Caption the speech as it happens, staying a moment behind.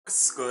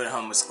What's good,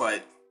 Hummer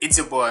Squad? It's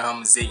your boy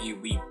Hummer Ziggy.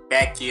 We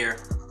back here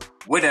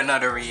with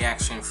another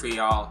reaction for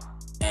y'all.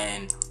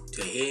 And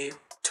today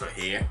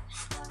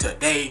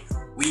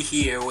we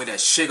here with a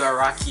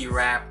Shigaraki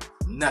rap,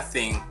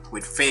 Nothing,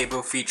 with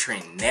FabvL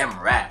featuring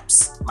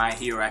NemRaps, My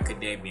Hero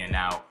Academia.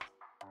 Now,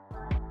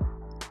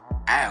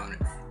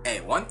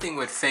 hey, one thing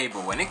with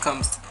FabvL, when it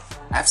comes,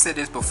 I've said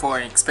this before,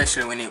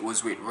 especially when it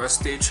was with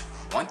Rustage.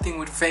 One thing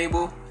with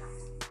FabvL,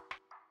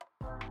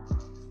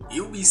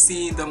 you'll be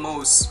seeing the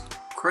most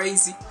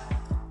crazy,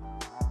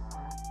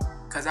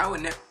 cause I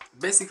would never,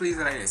 basically it's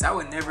like this, I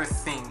would never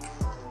think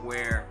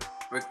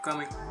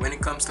when it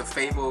comes to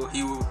FabvL,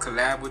 he will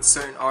collab with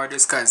certain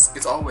artists, cause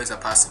it's always a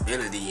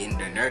possibility in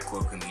the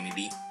nerdcore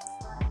community.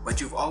 But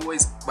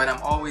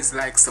I'm always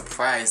like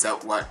surprised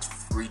at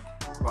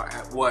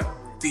what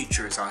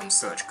features on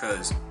such,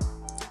 cause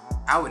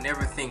I would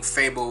never think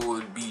FabvL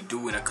would be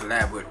doing a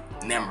collab with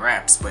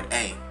NemRaps. But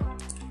hey,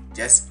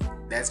 that's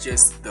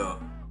just the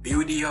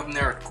beauty of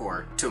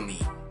nerdcore to me,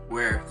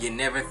 where you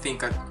never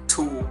think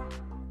two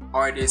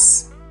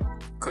artists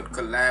could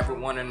collab with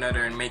one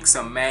another and make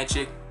some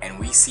magic, and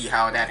we see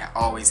how that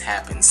always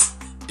happens.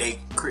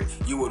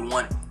 You would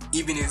want,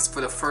 even if it's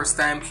for the first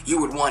time, you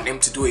would want them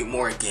to do it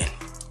more again.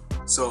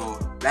 So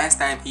last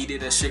time he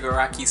did a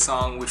Shigaraki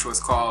song which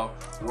was called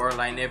World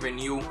I Never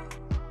Knew,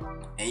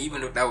 and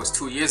even if that was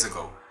 2 years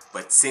ago,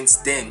 but since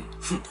then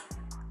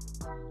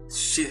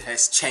shit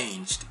has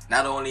changed,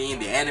 not only in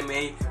the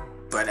anime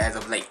but as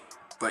of late.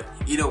 But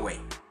either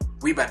way,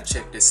 we about to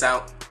check this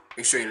out.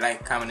 Make sure you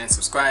like, comment, and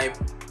subscribe.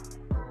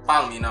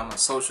 Follow me on all my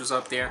socials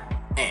up there.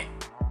 And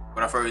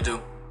without further ado,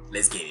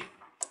 let's get it.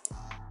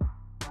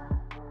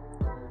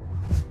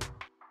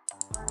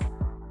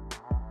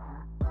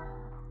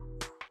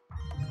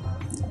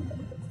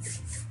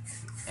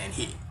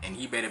 And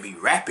he better be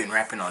rapping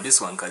on this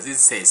one, cause it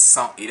says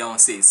song. It don't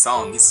say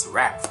song, it's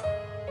rap.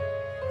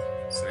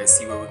 So let's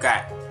see what we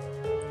got.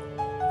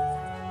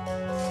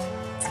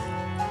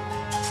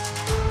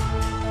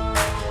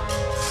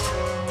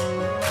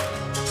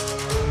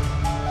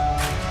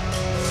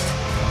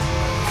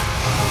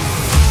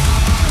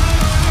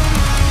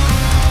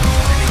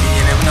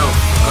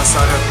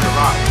 Start up the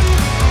rock.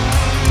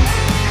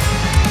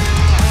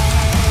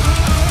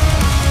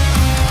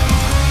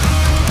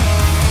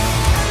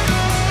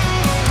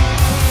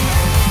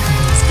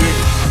 Let's get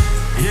it.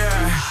 Yeah,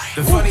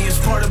 the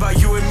funniest part about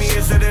you and me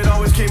is that it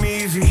always came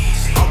easy.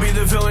 I'll be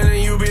the villain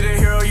and you be the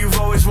hero. You've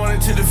always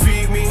wanted to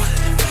defeat me.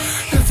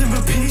 Nothing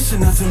but peace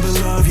and nothing but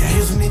love. Yeah,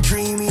 isn't it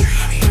dreamy?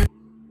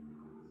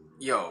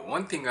 Yo,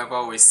 one thing I've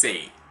always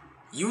said,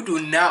 you do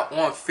not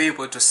want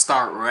FabvL to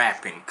start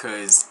rapping,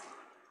 cause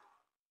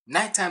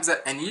 9 times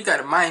out, and you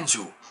gotta mind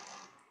you,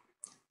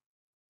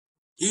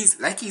 he's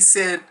like he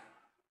said,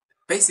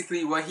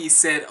 basically what he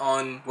said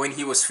on when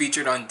he was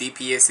featured on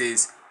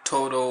DPS's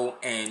Toto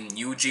and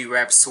UG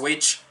Rap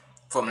Switch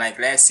from like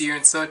last year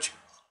and such.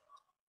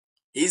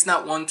 He's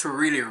not one to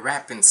really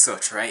rap and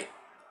such, right?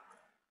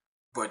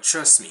 But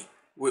trust me,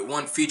 with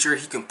one feature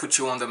he can put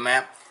you on the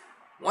map.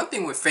 One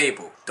thing with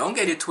FabvL, don't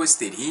get it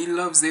twisted, he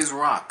loves his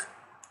rock,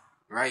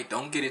 right?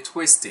 Don't get it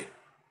twisted.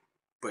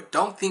 But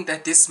don't think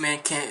that this man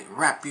can't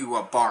rap you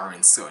a bar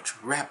and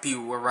such, rap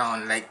you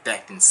around like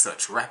that and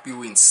such, rap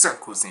you in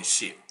circles and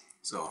shit.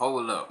 So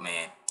hold up,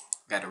 man.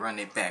 Gotta run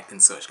it back and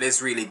such.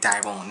 Let's really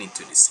dive on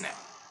into this now.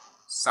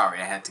 Sorry,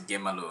 I had to get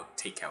my little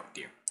take out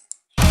there.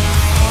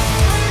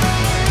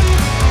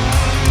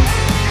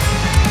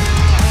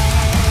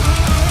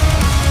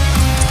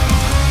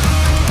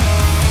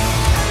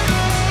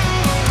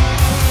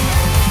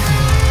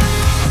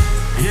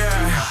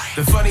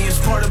 The funniest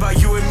part about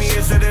you and me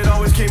is that it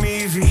always came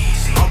easy.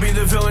 I'll be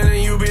the villain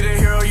and you be the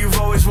hero. You've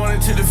always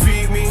wanted to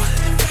defeat me.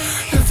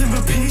 Nothing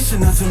but peace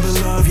and nothing but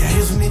love. Yeah,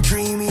 isn't it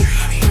dreamy?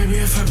 Maybe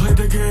if I played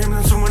the game,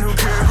 then someone who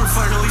cared would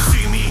finally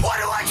see me. Why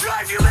do I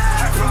drive you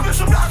mad? I promise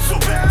I'm not so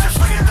bad. Just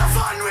look at the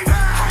fun we've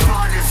had. I'm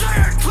honest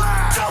and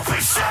glad. Don't be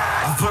sad.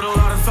 I put a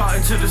lot of thought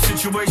into the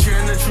situation,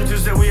 and the truth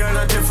is that we are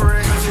not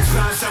different. Cause it's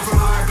passed down from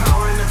higher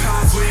power in the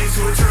past leads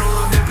to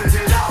eternal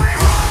omnipotence. Now they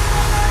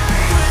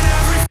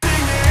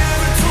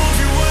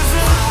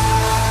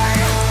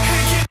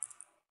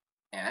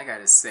I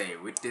gotta say,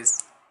 with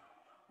this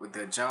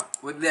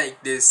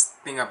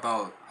thing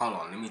about, hold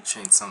on, let me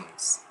change some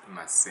in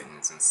my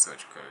settings and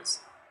such,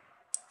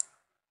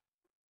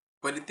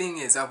 but the thing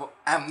is,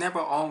 I've never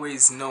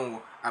always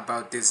known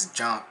about this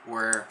jump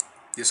where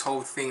this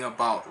whole thing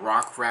about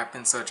rock rap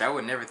and such. I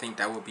would never think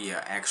that would be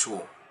an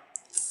actual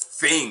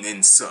thing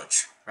and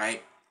such,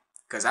 right?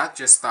 Because I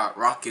just thought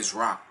rock is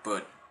rock,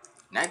 but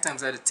 9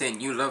 times out of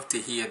 10, you love to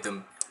hear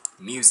the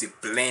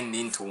music blend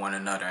into one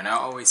another, and I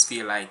always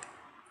feel like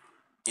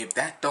if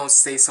that don't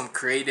say some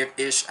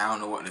creative-ish, I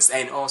don't know what to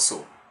say. And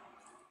also,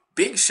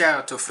 big shout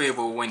out to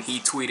FabvL when he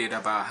tweeted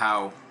about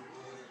how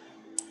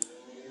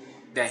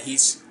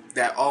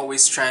that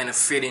always trying to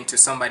fit into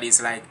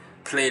somebody's like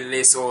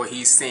playlist, or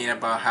he's saying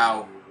about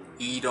how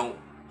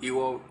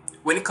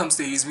when it comes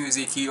to his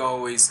music, he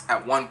always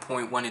at one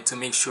point wanted to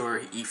make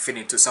sure he fit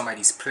into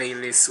somebody's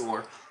playlist,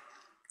 or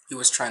he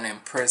was trying to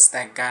impress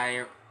that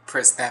guy,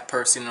 impress that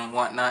person and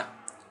whatnot.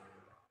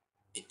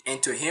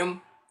 And to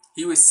him,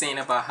 he was saying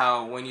about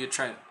how when you're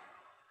trying,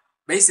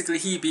 basically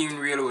he being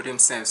real with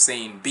himself,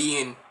 saying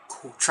being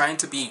trying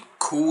to be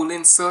cool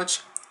and such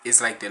is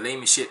like the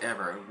lamest shit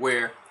ever.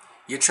 Where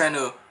you're trying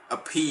to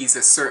appease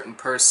a certain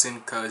person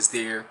because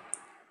they're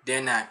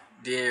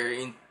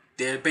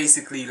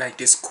basically like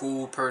this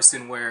cool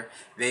person where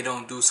they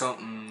don't do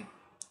something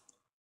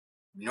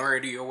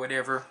nerdy or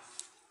whatever.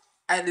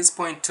 At this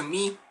point, to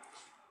me,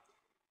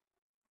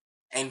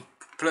 and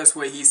plus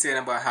what he said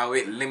about how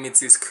it limits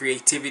his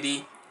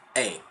creativity,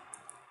 hey,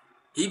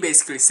 he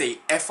basically say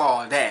F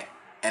all that,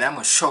 and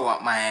I'ma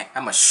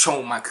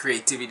show my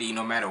creativity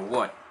no matter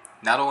what.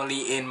 Not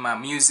only in my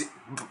music,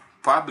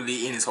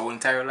 probably in his whole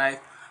entire life,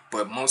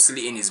 but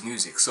mostly in his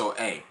music. So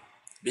hey,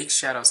 big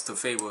shout outs to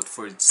FabvL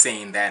for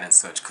saying that and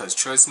such, cause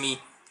trust me,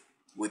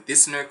 with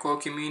this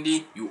nerdcore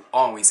community, you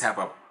always have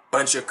a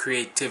bunch of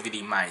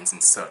creativity minds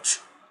and such.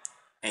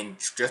 And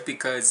just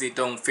because it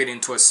don't fit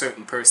into a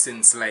certain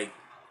person's like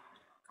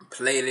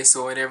playlist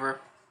or whatever,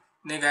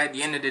 nigga, at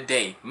the end of the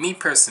day, me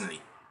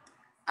personally,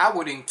 I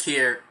wouldn't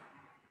care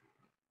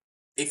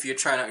if you're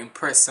trying to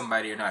impress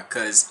somebody or not,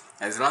 cause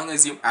as long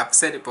as I've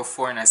said it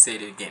before and I say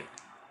it again,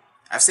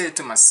 I've said it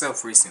to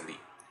myself recently,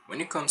 when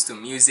it comes to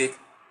music,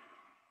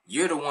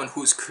 you're the one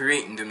who's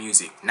creating the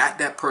music, not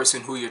that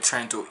person who you're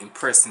trying to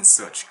impress and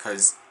such,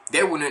 cause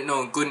they wouldn't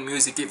know good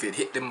music if it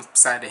hit them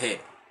upside the head.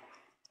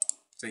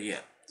 So yeah,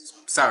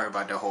 sorry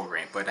about the whole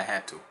rant, but I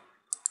had to.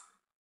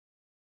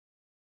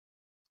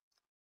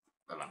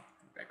 Hold on,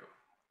 back up.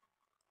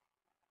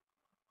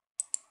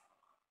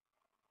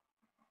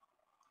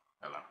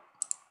 Hold on.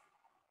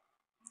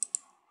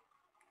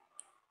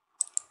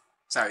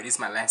 Sorry, this is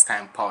my last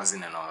time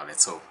pausing and all that,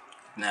 so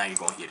now you're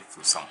gonna hear the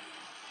full song.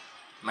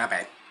 My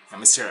bad. I'm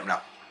gonna shut up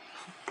now.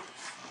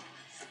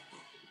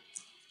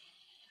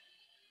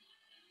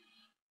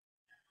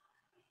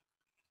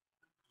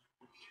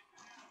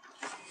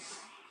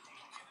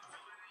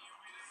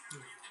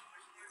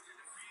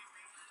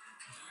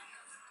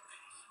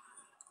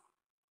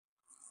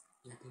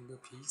 Nothing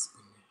but peace,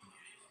 but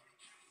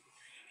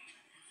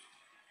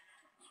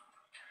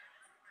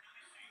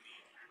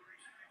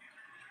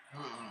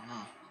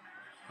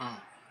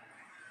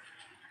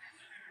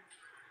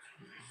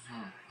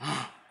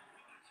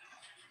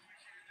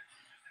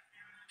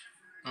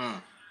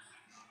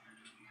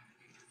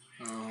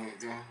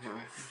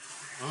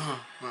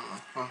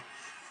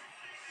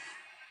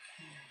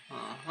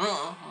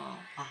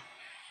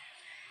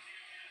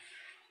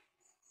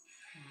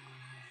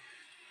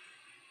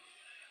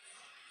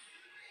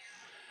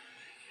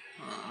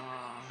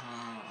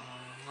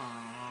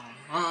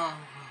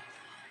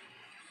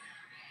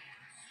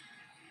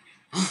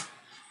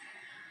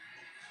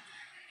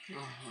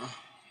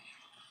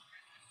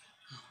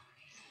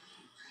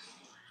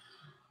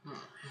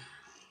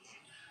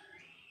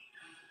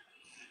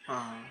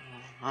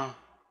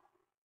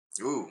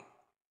ooh,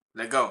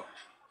 let go.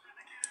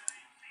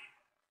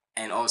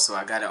 And also,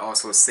 I gotta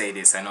also say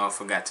this. I know I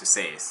forgot to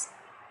say this,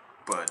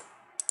 but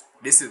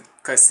this is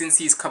because since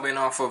he's coming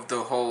off of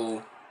the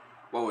whole,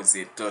 what was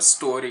it? The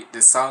story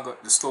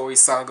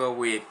saga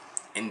with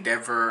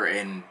Endeavor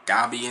and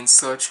Dobby and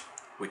such.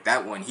 With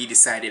that one, he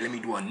decided, let me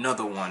do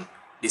another one.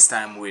 This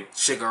time with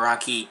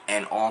Shigaraki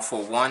and All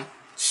For One.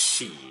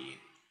 Shit.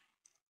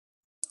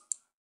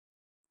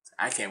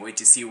 I can't wait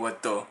to see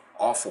what the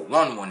All For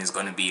One is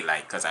gonna be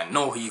like, cause I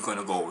know he's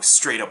gonna go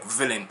straight up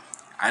villain.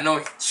 I know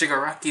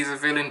Shigaraki is a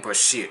villain, but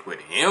shit,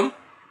 with him,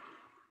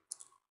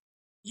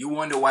 you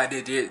wonder why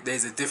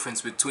there's a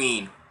difference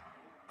between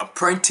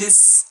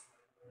apprentice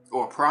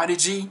or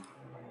prodigy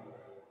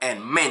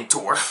and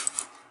mentor.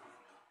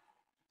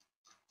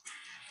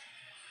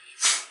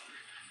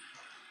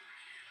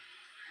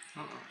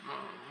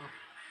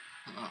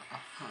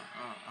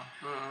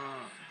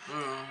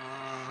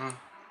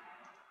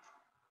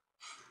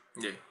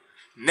 Yeah.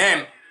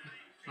 Nem.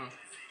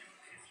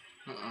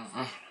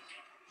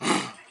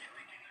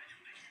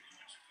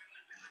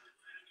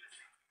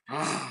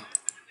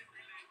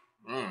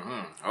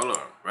 Hold on,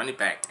 run it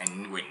back.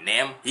 And with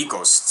Nem, he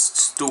goes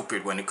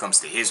stupid when it comes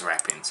to his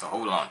rapping. So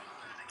hold on.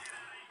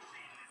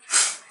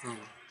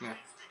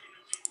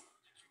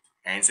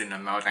 Hands in the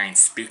mouth, I ain't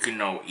speaking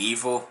no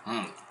evil.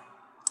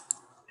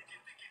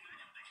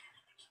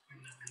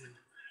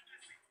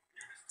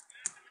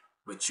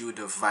 But you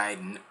divide.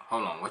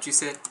 Hold on, what you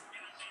said?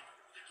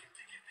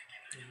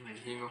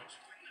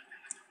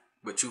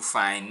 But you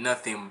find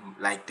nothing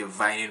like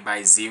divided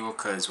by zero,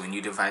 because when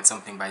you divide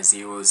something by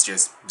zero, it's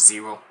just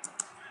zero.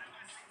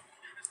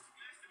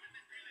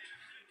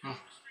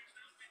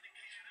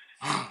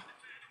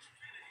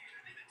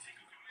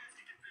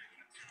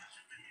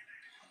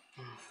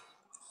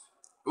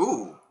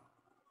 Ooh,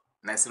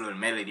 nice little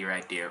melody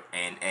right there.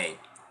 And hey,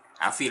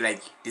 I feel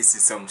like this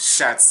is some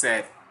shots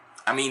at,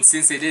 I mean,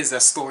 since it is a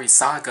story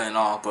saga and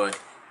all, but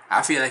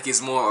I feel like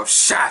it's more of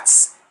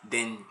shots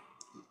than,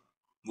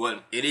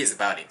 well, it is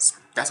about it.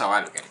 That's how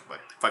I look at it, but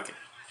fuck it.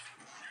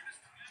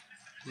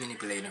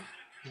 Manipulator.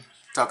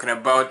 Talking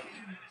about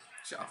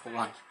Shot for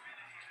one.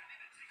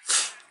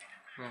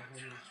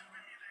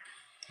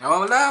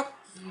 Hold up.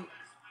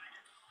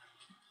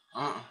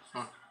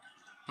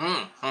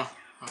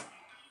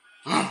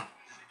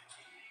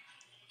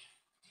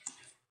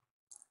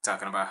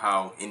 Talking about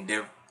how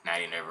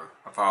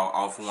of how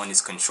All For One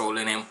is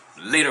controlling him,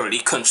 literally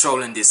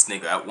controlling this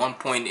nigga. At one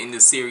point in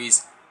the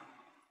series,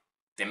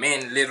 the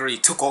man literally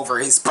took over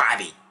his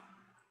body.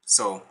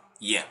 So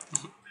yeah.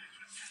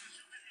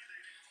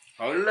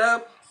 Hold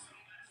up.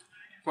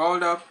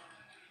 Hold up.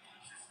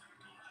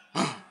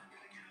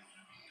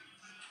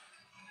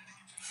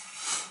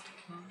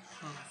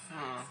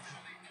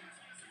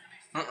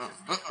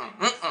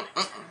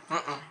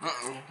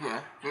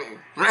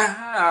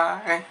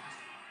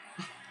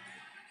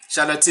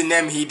 Shout out to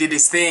Nem, he did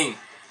his thing.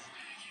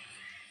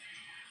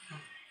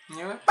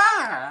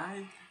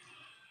 Bye.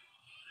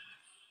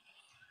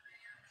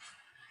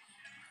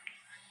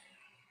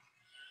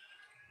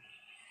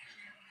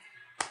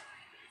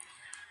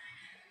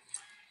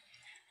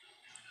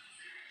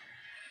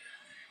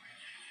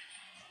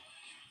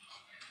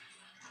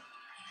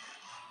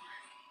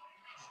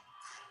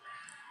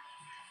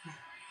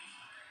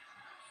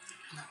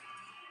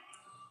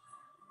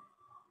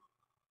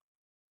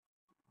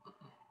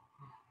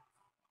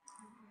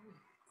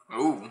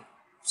 Ooh,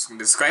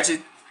 scratch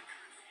it.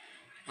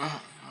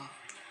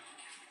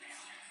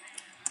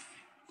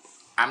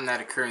 I'm not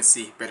a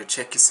currency. Better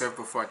check yourself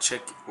before I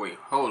check it. Wait,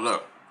 hold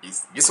up.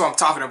 This is what I'm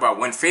talking about.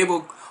 When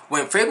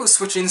FabvL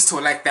switches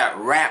to like that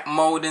rap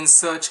mode and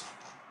such,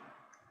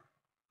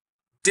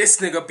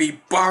 this nigga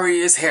be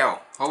blurry as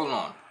hell. Hold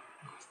on.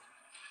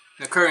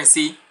 The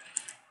currency.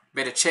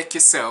 Better check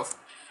yourself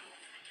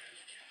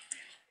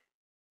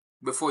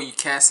before you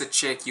cast a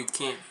check. You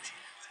can't.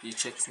 You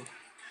check it.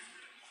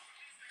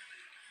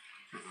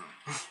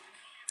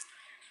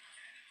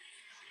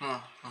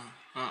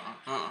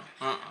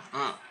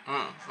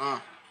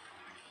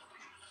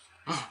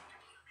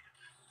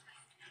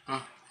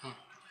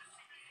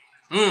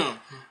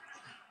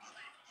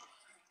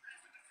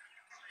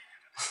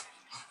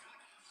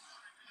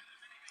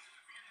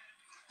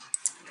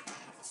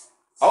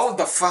 Hold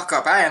the fuck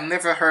up. I have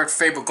never heard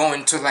FabvL go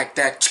into like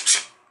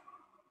that.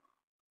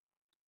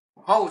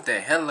 Hold the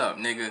hell up,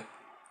 nigga.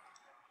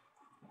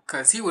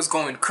 Cause he was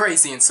going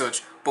crazy and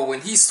such. But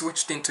when he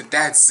switched into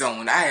that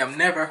zone, I have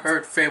never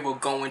heard FabvL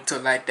go into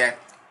like that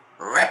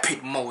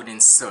rapid mode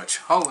and such.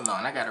 Hold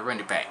on, I gotta run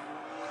it back.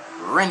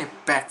 Run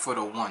it back for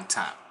the one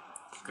time.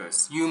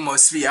 Cause you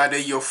must be out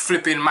of your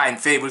flipping mind,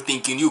 FabvL,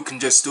 thinking you can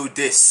just do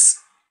this.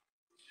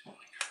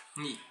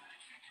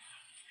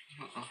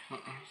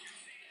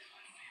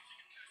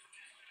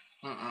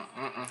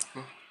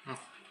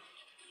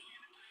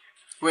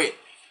 Wait.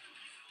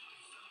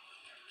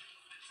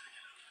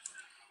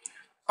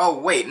 Oh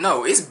wait,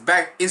 no, it's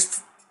back.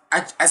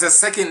 As a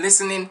second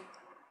listening,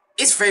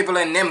 it's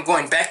FabvL and them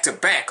going back to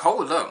back.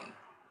 Hold up,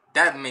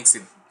 that makes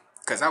it.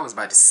 Cause I was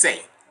about to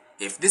say,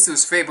 if this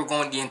was FabvL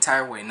going the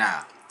entire way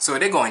now, so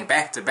they're going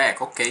back to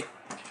back. Okay.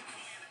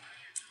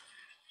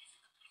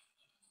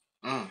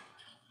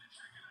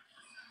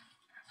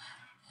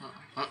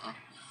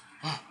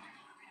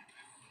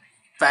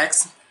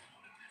 Facts.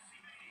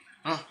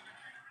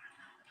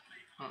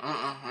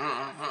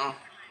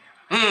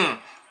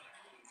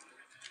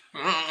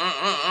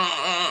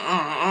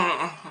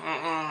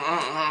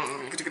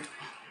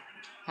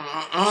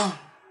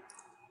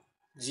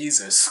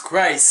 Jesus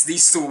Christ,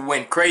 these two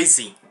went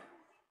crazy.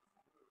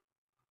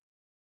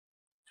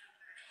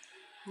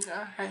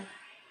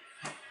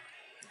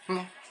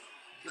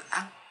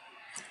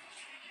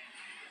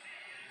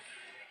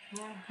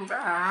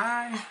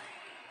 Bye.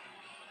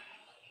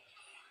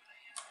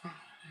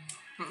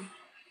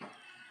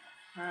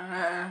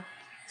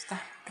 Stop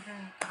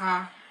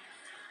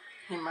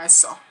in my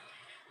soul.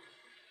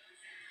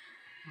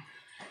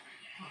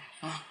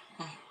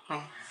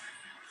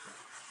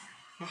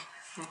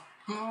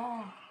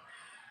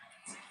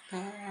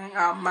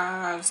 Our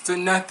minds to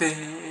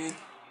nothing.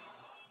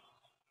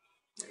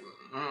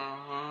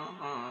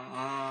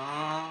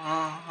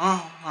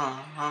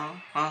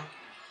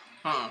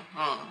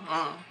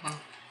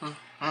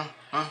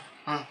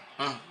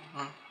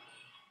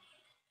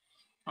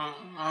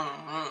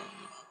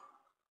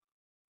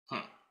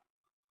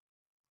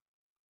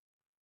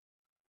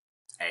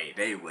 Hey,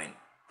 they went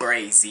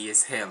crazy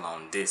as hell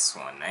on this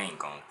one. I ain't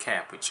gonna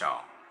cap with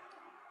y'all.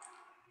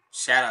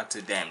 Shout out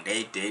to them.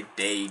 They did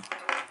they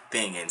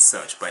thing and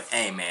such. But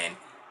hey, man,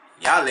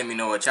 y'all let me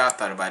know what y'all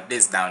thought about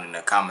this down in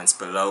the comments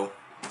below.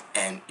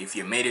 And if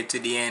you made it to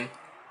the end,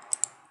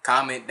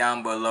 comment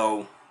down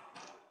below.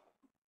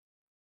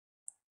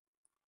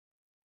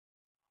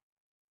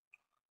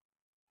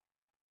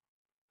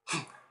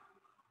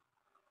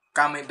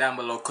 Comment down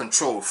below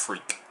Control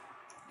Freak.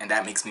 And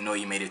that makes me know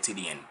you made it to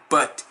the end.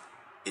 But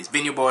it's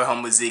been your boy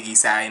Humble Ziggy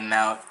signing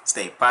out.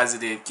 Stay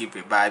positive, keep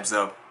your vibes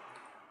up.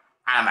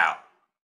 I'm out.